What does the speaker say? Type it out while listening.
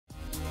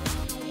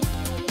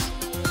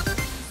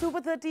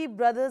4:30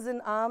 brothers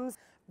in arms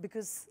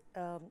because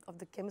of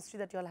the chemistry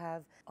that you all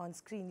have on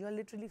screen. You all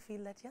literally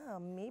feel that, yeah,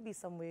 maybe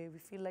some way we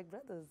feel like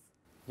brothers.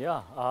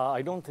 Yeah,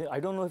 I don't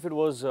know if it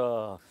was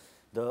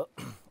the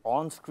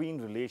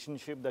on-screen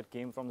relationship that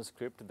came from the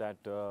script that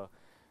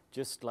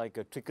just like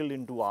trickled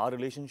into our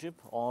relationship,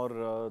 or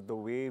the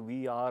way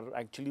we are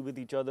actually with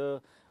each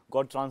other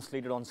got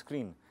translated on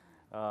screen.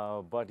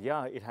 But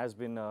yeah, it has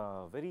been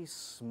a very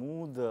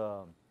smooth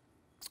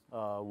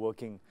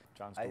working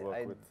chance to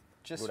work with.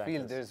 Just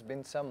feel there's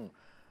been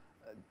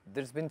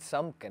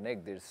some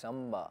connect. There's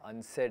some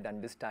unsaid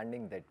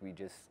understanding that we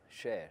just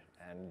share,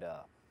 and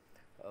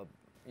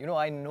you know,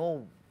 I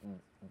know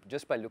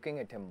just by looking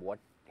at him what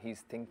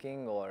he's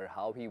thinking or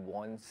how he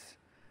wants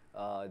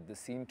the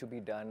scene to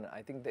be done.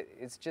 I think that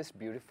it's just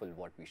beautiful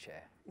what we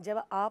share.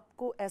 जब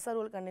आपको ऐसा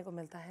role करने को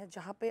मिलता है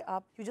जहाँ पे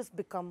आप you just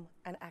become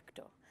an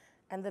actor,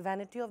 and the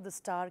vanity of the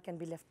star can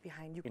be left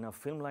behind. In a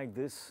film like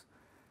this,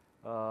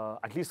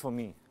 at least for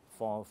me,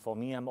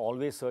 I'm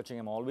always searching.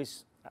 I'm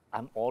always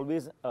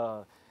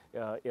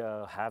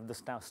have the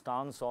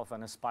stance of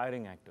an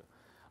aspiring actor.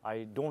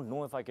 I don't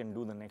know if I can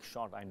do the next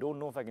shot. I don't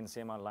know if I can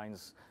say my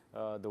lines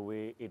the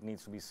way it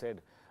needs to be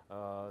said.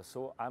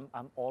 So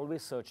I'm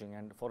always searching,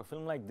 and for a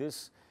film like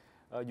this,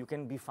 you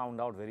can be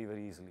found out very,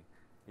 very easily.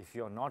 If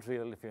you're not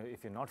real,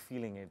 if you're not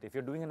feeling it, if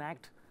you're doing an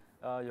act,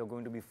 you're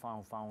going to be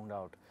found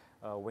out.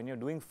 When you're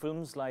doing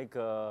films like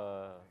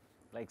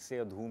say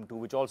a Dhoom 2,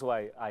 which also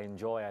I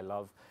enjoy, I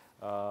love,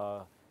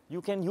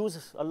 you can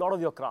use a lot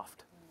of your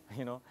craft.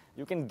 You know,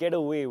 you can get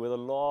away with a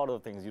lot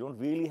of things. You don't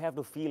really have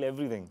to feel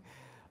everything.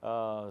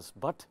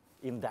 But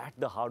in that,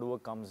 the hard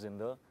work comes in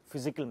the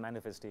physical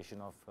manifestation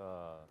of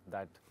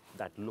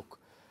that look.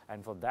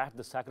 And for that,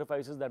 the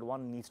sacrifices that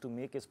one needs to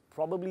make is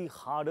probably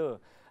harder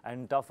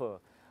and tougher.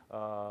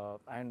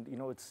 And you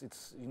know,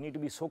 you need to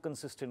be so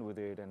consistent with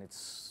it, and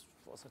it's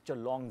for such a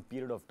long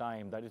period of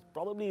time that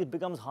it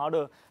becomes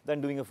harder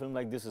than doing a film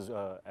like this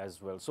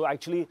as well. So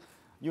actually,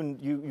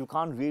 you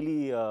can't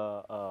really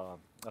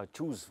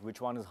choose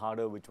which one is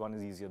harder, which one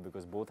is easier,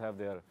 because both have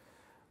their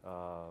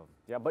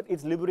yeah. But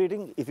it's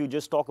liberating if you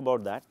just talk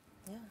about that.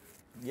 Yeah.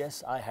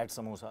 Yes, I had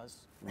samosas.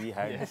 We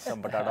had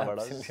some patata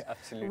vadas.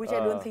 Absolutely. Which I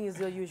don't think is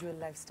your usual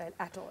lifestyle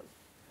at all.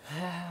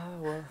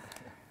 Well,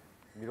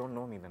 you don't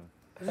know me then.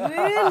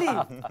 Really?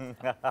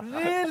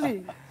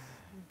 Really?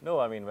 No,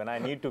 I mean, when I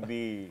need to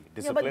be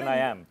disciplined, I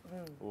am.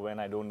 When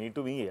I don't need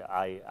to be,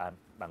 I'm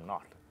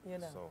not. You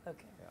know, so,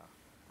 okay. Yeah.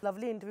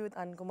 Lovely interview with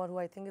Anand Kumar, who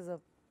I think is a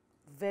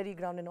very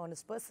grounded and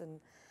honest person,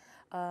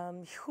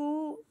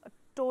 who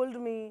told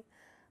me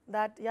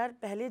that यार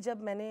पहले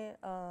जब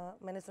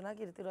मैंने सुना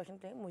कि Hrithik Roshan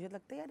play, मुझे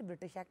लगता है यार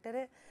ब्रिटिश एक्टर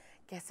है,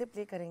 कैसे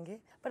प्ले करेंगे,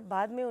 पर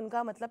बाद में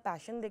उनका मतलब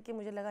पैशन देख के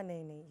मुझे लगा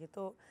नहीं ये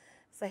तो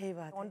सही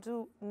बात है. I want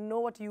to know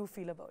what you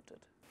feel about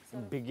it.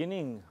 In the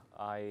beginning,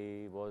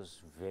 I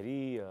was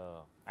very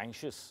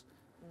anxious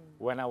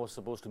when I was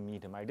supposed to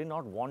meet him. I did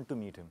not want to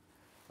meet him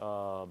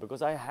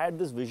because I had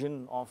this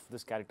vision of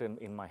this character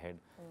in my head,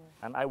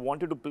 and I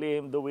wanted to play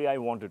him the way I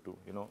wanted to,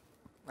 you know.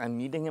 And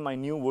meeting him, I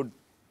knew would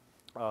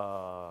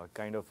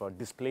kind of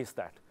displace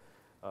that.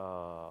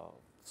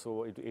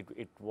 So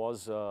it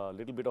was a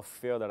little bit of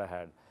fear that I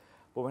had.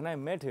 But when I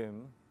met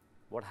him,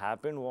 what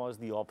happened was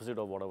the opposite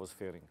of what I was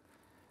fearing.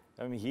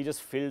 I mean, he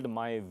just filled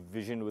my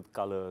vision with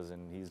colors,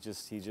 and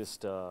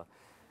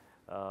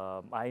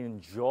I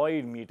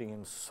enjoyed meeting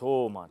him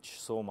so much,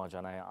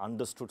 and I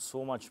understood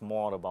so much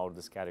more about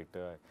this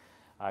character.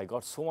 I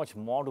got so much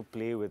more to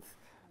play with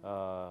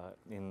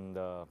in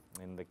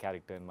the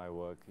character in my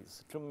work.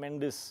 He's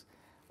tremendous,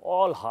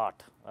 all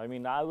heart. I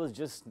mean, I was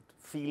just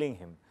feeling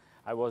him.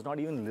 I was not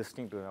even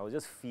listening to him. I was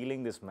just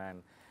feeling this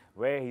man,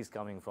 where he's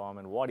coming from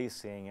and what he's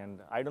saying. And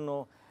I don't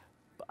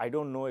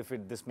know if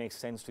this makes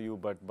sense to you,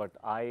 but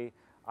I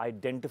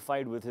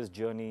identified with his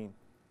journey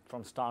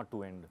from start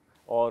to end.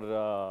 Or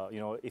you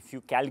know, if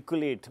you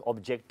calculate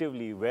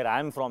objectively where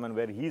I'm from and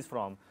where he's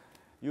from,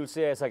 you'll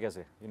say, "Aisa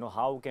kaise?" You know,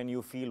 how can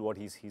you feel what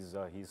he's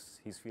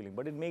feeling?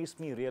 But it makes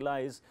me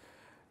realize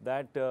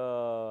that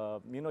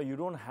you know, you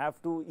don't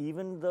have to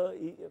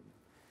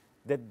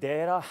that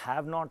there are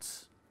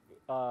have-nots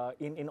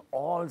in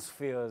all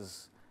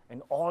spheres,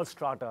 in all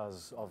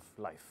stratas of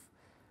life.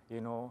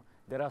 You know,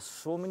 there are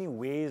so many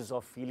ways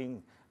of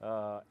feeling.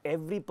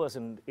 Every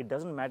person, it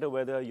doesn't matter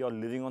whether you're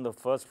living on the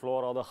first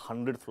floor or the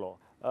 100th floor.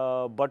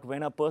 But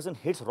when a person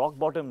hits rock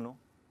bottom, no,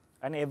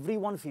 and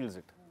everyone feels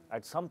it.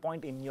 At some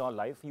point in your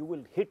life, you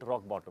will hit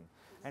rock bottom.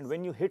 And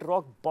when you hit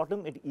rock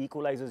bottom, it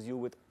equalizes you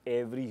with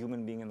every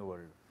human being in the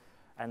world.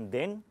 And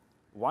then,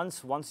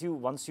 once you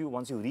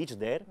reach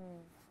there,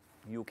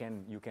 you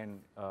can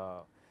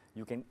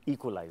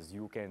equalize.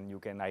 You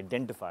can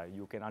identify.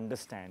 You can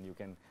understand. You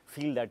can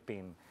feel that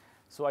pain.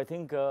 So I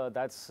think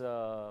that's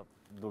the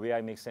way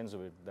I make sense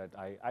of it. That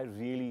I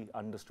really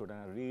understood and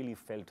I really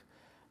felt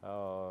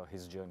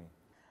his journey.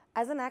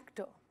 As an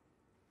actor,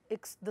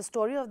 the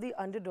story of the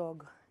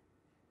underdog,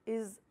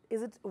 is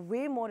it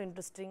way more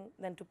interesting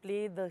than to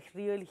play the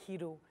real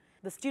hero,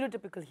 the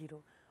stereotypical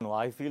hero? No,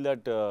 I feel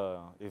that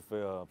if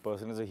a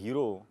person is a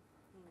hero,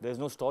 there's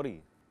no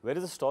story. where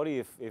is the story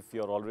if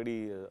you're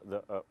already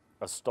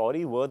a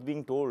story worth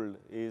being told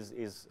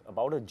is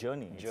about a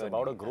journey. It's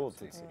about a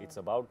growth. It's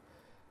about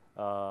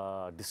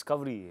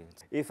discovery.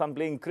 If I'm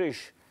playing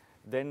Krish,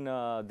 then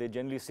they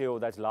generally say, oh,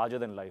 that's larger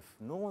than life.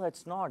 No,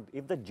 that's not.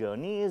 If the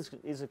journey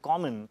is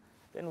common,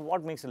 then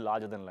what makes it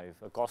larger than life?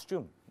 A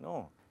costume?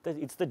 No.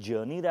 It's the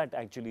journey that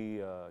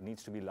actually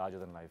needs to be larger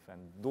than life.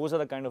 And those are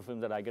the kind of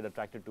films that I get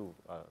attracted to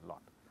a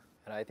lot.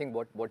 And I think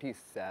what he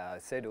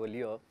said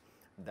earlier,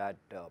 that,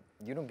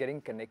 you know, getting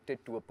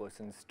connected to a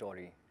person's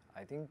story.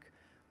 I think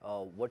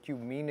what you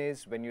mean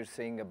is when you're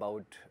saying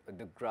about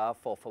the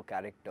graph of a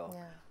character,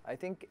 I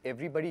think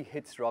everybody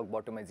hits rock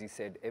bottom, as he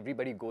said.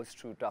 Everybody goes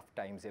through tough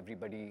times.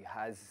 Everybody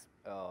has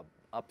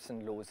ups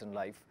and lows in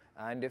life.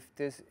 And if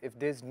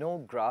there's no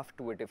graph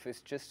to it, if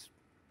it's just,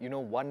 you know,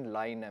 one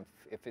line,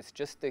 if it's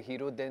just the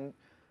hero, then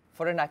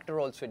for an actor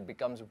also it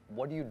becomes,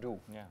 what do you do?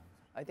 Yeah.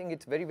 I think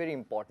it's very, very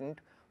important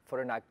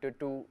for an actor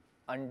to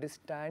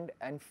understand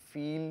and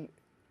feel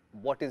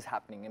what is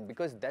happening, and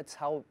because that's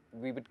how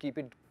we would keep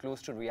it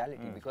close to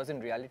reality, because in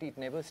reality it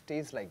never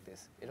stays like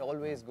this. It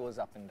always goes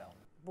up and down.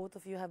 Both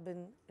of you have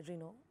been, you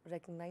know,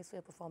 recognized for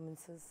your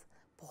performances.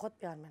 बहुत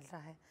प्यार मिल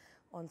रहा है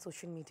on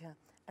social media,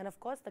 and of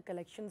course the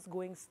collections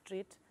going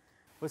straight.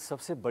 बस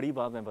सबसे बड़ी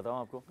बात मैं बताऊँ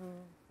आपको,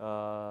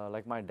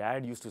 like my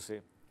dad used to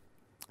say,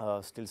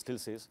 still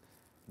says,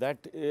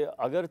 that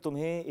अगर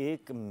तुम्हें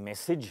एक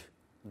message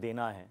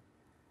देना है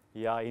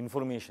या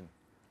information,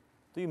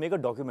 तो you make a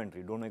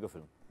documentary, don't make a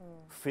film.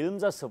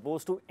 Films are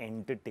supposed to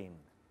entertain.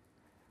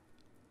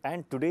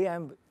 And today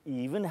I'm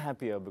even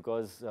happier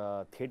because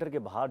theatre के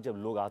बाहर जब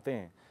लोग आते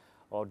हैं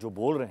और जो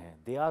बोल रहे हैं,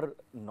 they are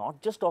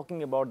not just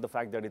talking about the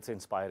fact that it's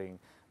inspiring.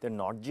 They're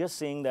not just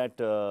saying that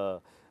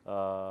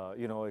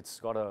you know, it's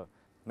got a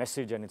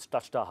message and it's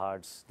touched our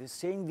hearts. They're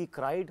saying we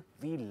cried,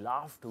 we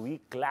laughed,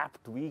 we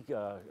clapped, we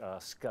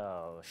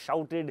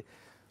shouted.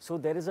 So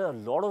there is a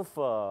lot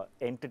of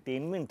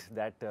entertainment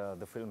that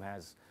the film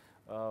has.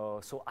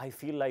 So I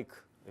feel like,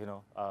 you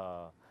know,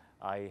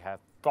 I have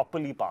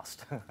properly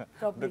passed.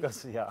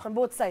 Because, yeah. From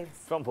both sides.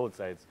 From both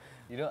sides.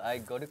 You know, I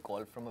got a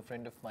call from a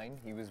friend of mine.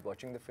 He was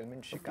watching the film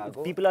in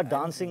Chicago. People are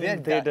dancing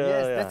in theatre.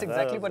 Yes, that's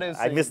exactly what I was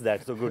saying. I missed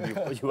that. So good,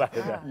 you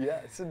added that.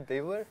 Yeah, so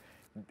they were,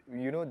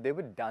 you know, they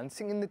were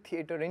dancing in the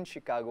theatre in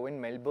Chicago, in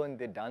Melbourne.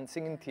 They're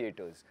dancing in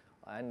theatres.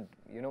 And,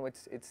 you know,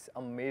 it's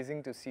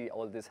amazing to see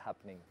all this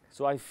happening.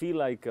 So I feel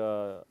like, you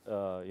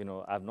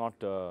know, I've not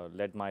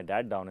let my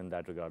dad down in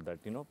that regard, that,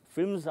 you know,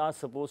 films are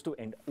supposed to,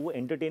 वो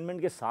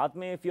entertainment के साथ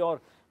में, if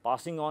you're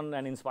passing on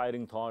an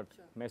inspiring thought,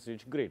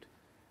 message, great.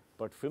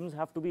 But films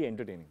have to be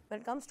entertaining. When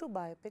it comes to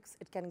biopics,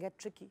 it can get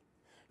tricky.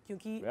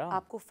 क्योंकि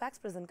आपको facts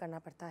present करना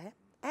पड़ता है.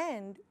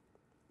 And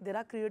there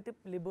are creative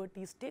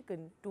liberties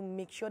taken to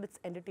make sure it's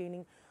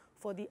entertaining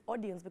for the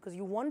audience, because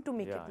you want to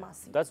make it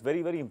massy. That's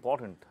very, very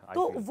important.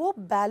 तो वो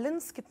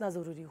balance कितना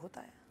ज़रूरी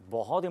होता है?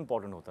 बहुत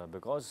important होता है,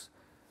 because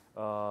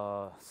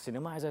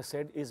cinema, as I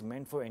said, is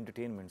meant for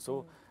entertainment.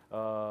 So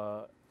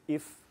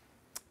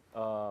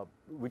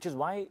which is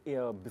why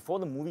before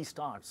the movie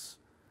starts,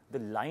 the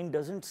line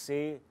doesn't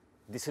say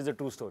this is a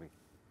true story.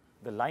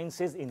 The line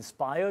says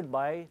inspired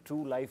by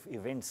true life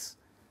events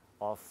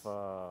of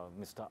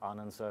Mr.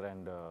 Anand sir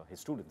and his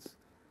students.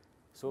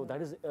 So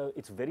that is,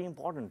 it's very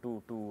important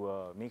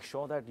to make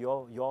sure that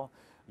you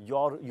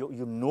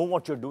know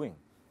what you're doing,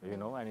 you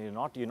know, and you're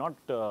not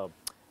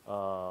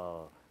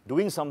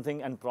doing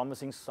something and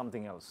promising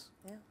something else.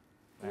 Yeah.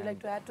 Would you like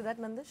to add to that,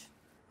 Nandish?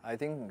 I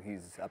think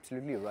he's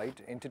absolutely right.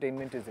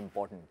 Entertainment is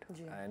important,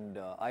 and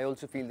I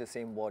also feel the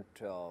same. What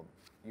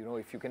you know,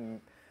 if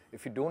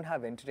you don't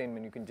have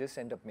entertainment, you can just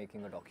end up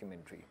making a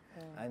documentary,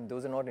 and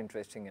those are not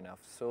interesting enough.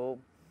 So,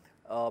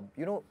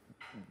 you know,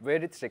 where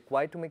it's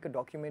required to make a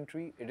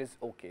documentary, it is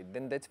okay.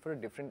 Then that's for a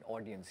different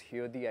audience.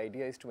 Here, the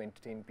idea is to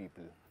entertain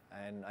people,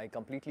 and I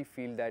completely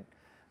feel that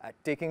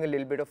taking a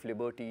little bit of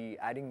liberty,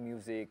 adding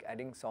music,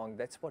 adding song,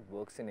 that's what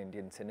works in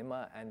Indian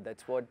cinema, and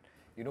that's what,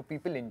 you know,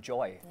 people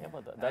enjoy. Yeah,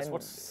 but that's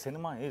what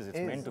cinema is. It's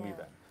meant to be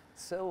that.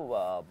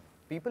 So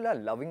people are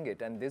loving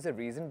it, and there's a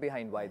reason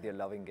behind why they're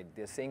loving it.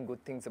 They're saying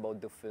good things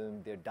about the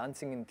film, they're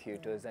dancing in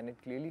theatres, and it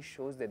clearly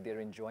shows that they're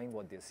enjoying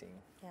what they're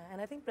seeing. Yeah,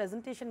 and I think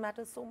presentation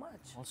matters so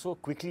much. Also,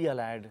 quickly I'll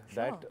add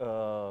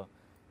that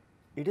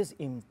it is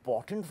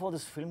important for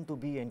this film to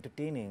be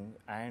entertaining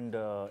and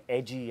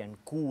edgy and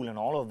cool and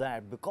all of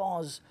that,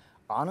 because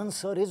Anand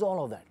sir is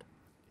all of that.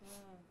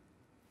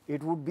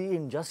 It would be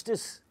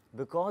injustice,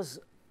 because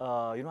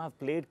you know, I've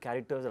played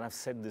characters, and I've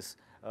said this,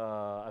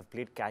 I've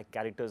played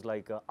characters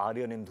like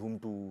Aryan in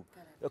Dhoom 2,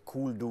 a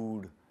cool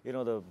dude, you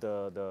know,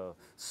 the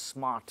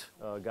smart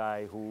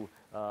guy who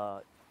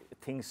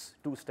thinks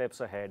 2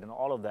 steps ahead and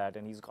all of that,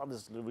 and he's got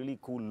this really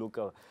cool look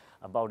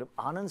about him.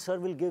 Anand sir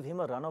will give him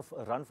a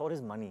run for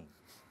his money.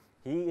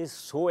 He is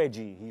so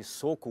edgy, he's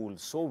so cool,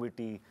 so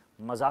witty,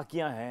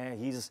 mazakiya hai,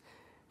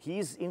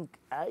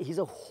 he's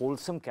a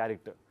wholesome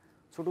character.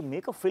 So to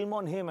make a film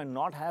on him and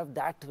not have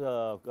that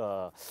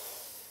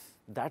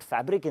that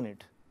fabric in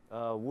it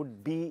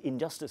would be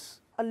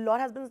injustice. A lot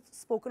has been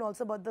spoken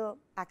also about the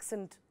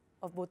accent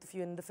of both of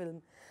you in the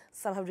film.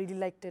 Some have really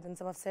liked it and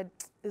some have said,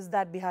 is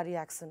that Bihari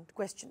accent?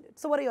 Questioned it.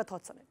 So what are your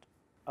thoughts on it?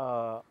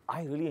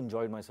 I really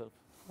enjoyed myself.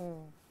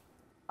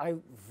 I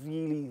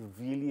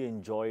really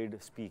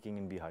enjoyed speaking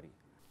in Bihari.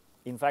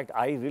 In fact,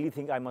 I really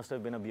think I must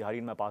have been a Bihari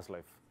in my past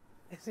life.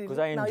 Because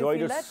I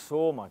enjoyed it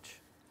so much.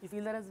 You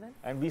feel that as well?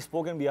 And we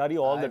spoke in Bihari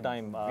all the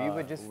time. We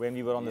were just, when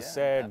we were on the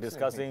set,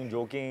 discussing,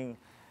 joking,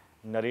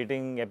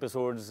 narrating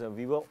episodes,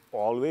 we were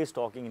always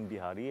talking in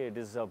Bihari. It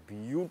is a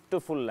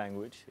beautiful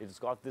language. It's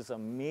got this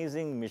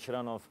amazing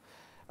mishran of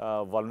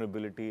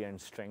vulnerability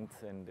and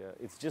strength, and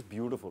it's just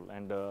beautiful.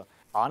 And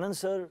Anand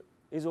sir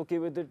is okay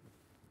with it,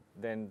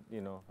 then,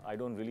 you know, I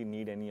don't really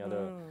need any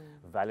other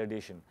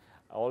validation.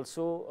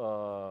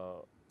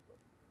 Also,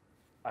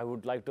 I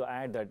would like to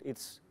add that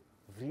it's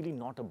really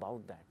not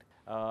about that.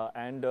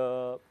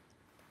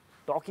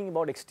 Talking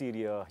about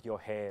exterior, your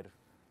hair,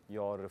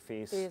 your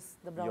face,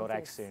 the brown your face.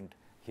 accent,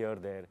 here,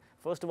 there.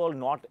 First of all,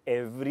 not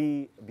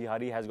every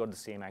Bihari has got the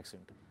same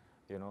accent.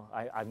 You know,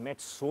 I've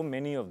met so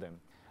many of them,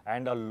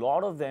 and a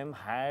lot of them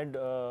had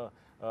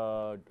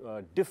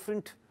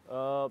different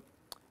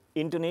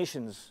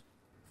intonations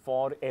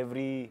for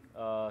every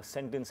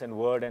sentence and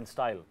word and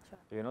style.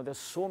 Sure. You know, there's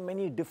so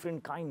many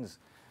different kinds.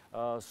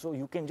 So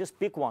you can just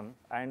pick one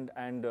and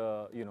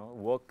you know,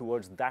 work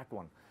towards that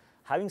one.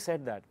 Having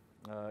said that,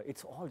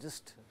 it's all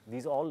just,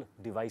 these are all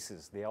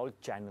devices, they are all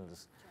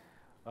channels.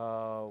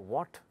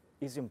 What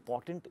is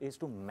important is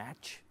to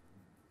match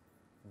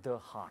the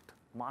heart,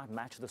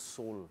 match the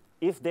soul.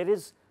 If there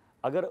is,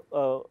 अगर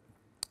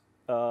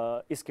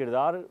इस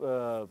किरदार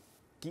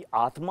की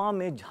आत्मा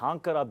में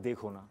झांक कर आप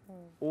देखो ना,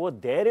 over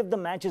there, if the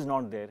match is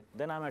not there,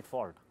 then I'm at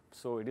fault.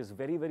 So it is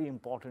very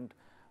important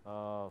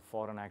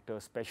for an actor,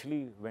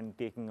 especially when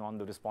taking on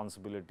the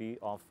responsibility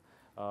of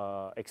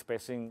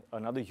expressing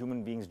another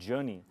human being's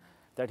journey,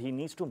 that he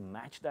needs to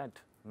match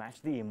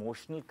the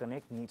emotional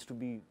connect needs to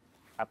be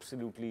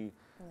absolutely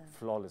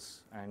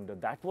flawless. And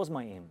that was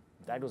my aim.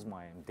 That was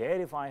my aim.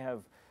 There, if I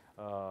have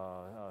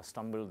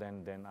stumbled,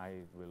 then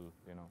I will,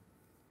 you know,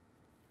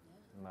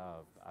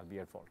 I'll be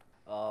at fault.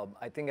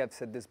 I think I've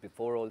said this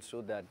before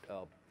also, that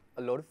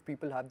a lot of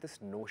people have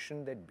this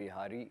notion that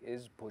Bihari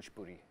is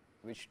Bhojpuri,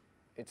 which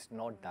it's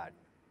not that.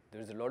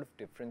 There's a lot of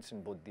difference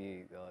in both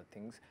the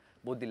things,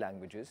 both the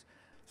languages.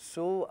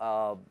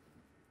 So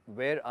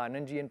where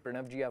Anandji and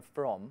Pranavji are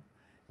from,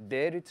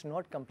 there it's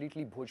not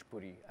completely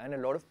Bhojpuri. And a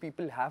lot of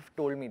people have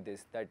told me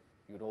this, that,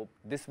 you know,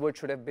 this word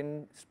should have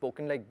been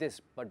spoken like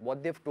this. But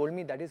what they've told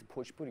me, that is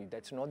Bhojpuri.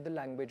 That's not the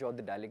language or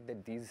the dialect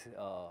that these,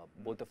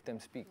 both of them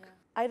speak. Yeah.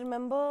 I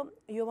remember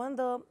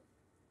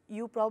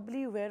you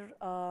probably were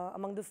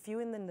among the few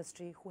in the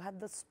industry who had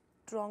the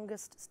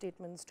strongest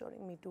statements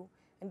during Me Too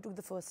and took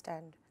the first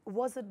stand.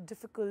 Was it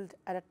difficult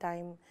at a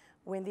time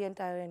when the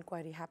entire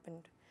inquiry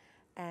happened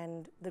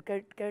and the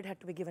credit had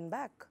to be given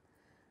back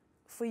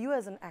for you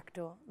as an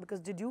actor? Because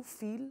did you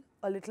feel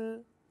a little,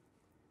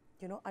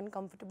 you know,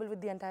 uncomfortable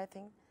with the entire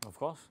thing? Of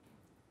course.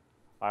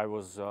 I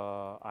was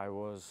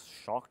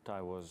shocked,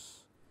 I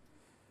was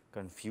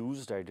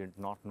confused, I did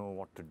not know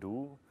what to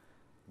do.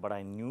 But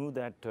I knew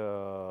that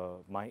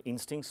my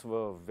instincts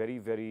were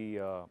very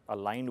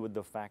aligned with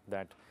the fact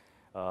that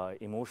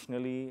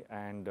emotionally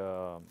and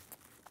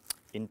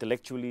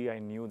intellectually I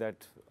knew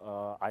that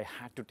I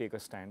had to take a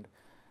stand.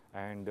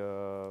 And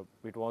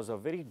it was a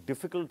very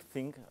difficult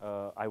thing.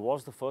 I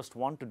was the first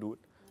one to do it,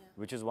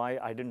 which is why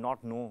I did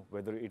not know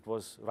whether it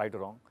was right or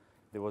wrong.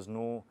 There was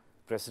no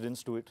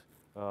precedence to it.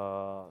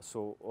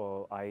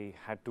 So I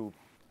had to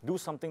do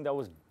something that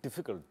was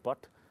difficult,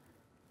 but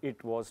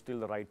it was still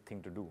the right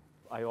thing to do.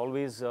 I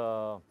always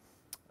know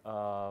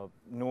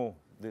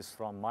this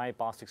from my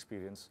past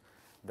experience,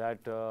 that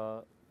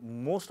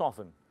most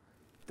often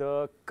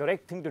the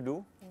correct thing to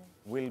do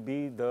will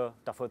be the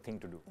tougher thing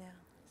to do. Yeah.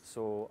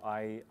 So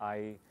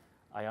I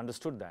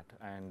understood that,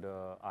 and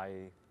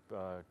I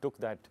took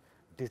that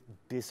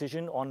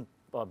decision on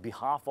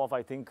behalf of,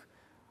 I think,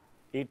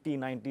 80,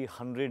 90,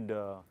 100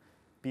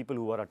 people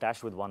who were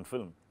attached with one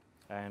film.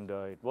 And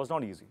it was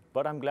not easy,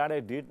 but I'm glad I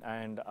did,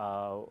 and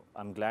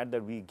I'm glad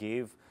that we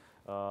gave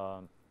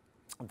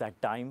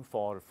that time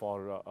for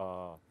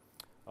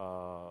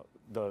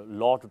the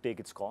law to take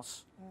its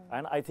course.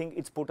 And I think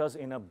it's put us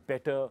in a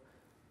better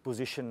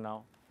position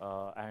now,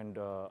 and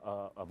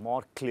a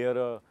more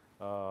clearer,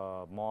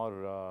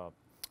 more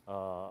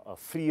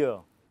freer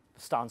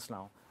stance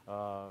now.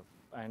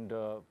 And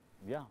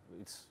yeah,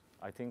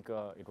 I think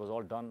it was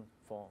all done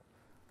for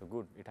the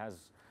good. It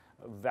has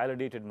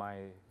validated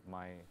my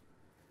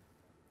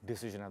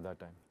decision at that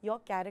time. Your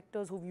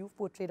characters who you've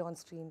portrayed on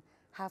screen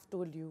have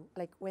told you,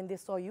 like when they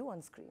saw you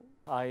on screen?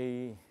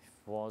 I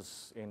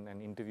was in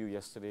an interview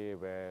yesterday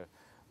where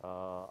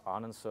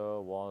Anand sir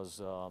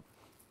was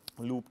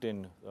looped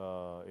in,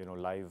 you know,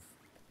 live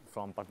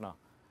from Patna.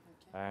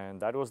 Okay. And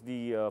that was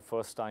the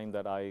first time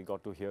that I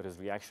got to hear his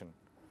reaction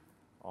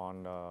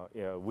on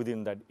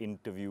within that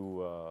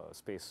interview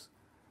space.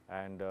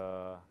 And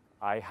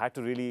I had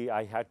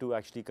to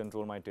actually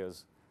control my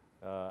tears.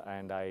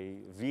 And I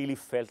really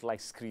felt like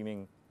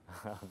screaming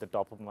at the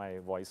top of my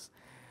voice.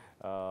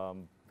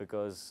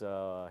 because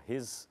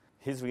his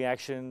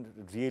reaction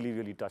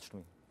really touched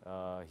me.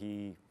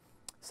 He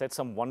said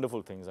some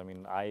wonderful things. I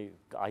mean, I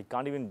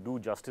can't even do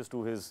justice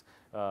to his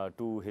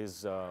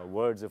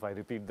words if I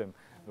repeat them,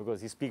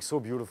 because he speaks so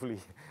beautifully.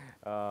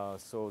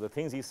 So the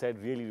things he said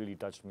really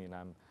touched me,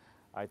 and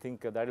I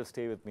think that will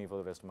stay with me for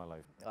the rest of my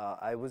life.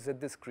 I was at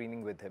the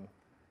screening with him,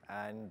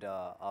 and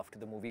after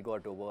the movie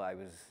got over, I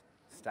was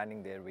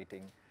standing there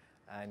waiting,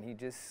 and he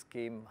just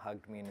came,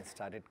 hugged me, and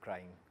started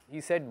crying. He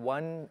said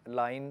one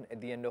line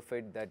at the end of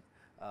it that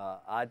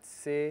 "Aaj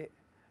se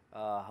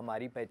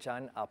hamari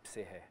pehchan aapse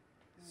hai."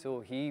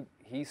 So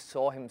he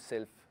saw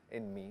himself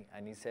in me,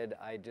 and he said,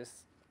 "I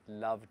just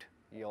loved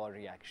your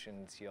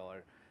reactions,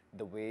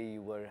 the way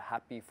you were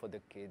happy for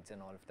the kids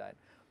and all of that.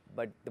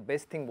 But the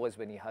best thing was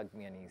when he hugged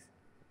me and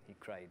he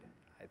cried.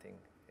 I think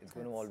it's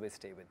going to always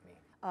stay with me."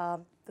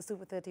 The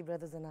Super 30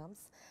 Brothers in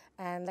Arms.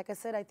 And like I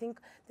said, I think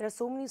there are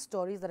so many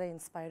stories that are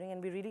inspiring,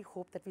 and we really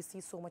hope that we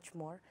see so much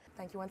more.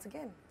 Thank you once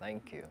again.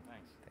 Thank you.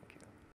 Thanks.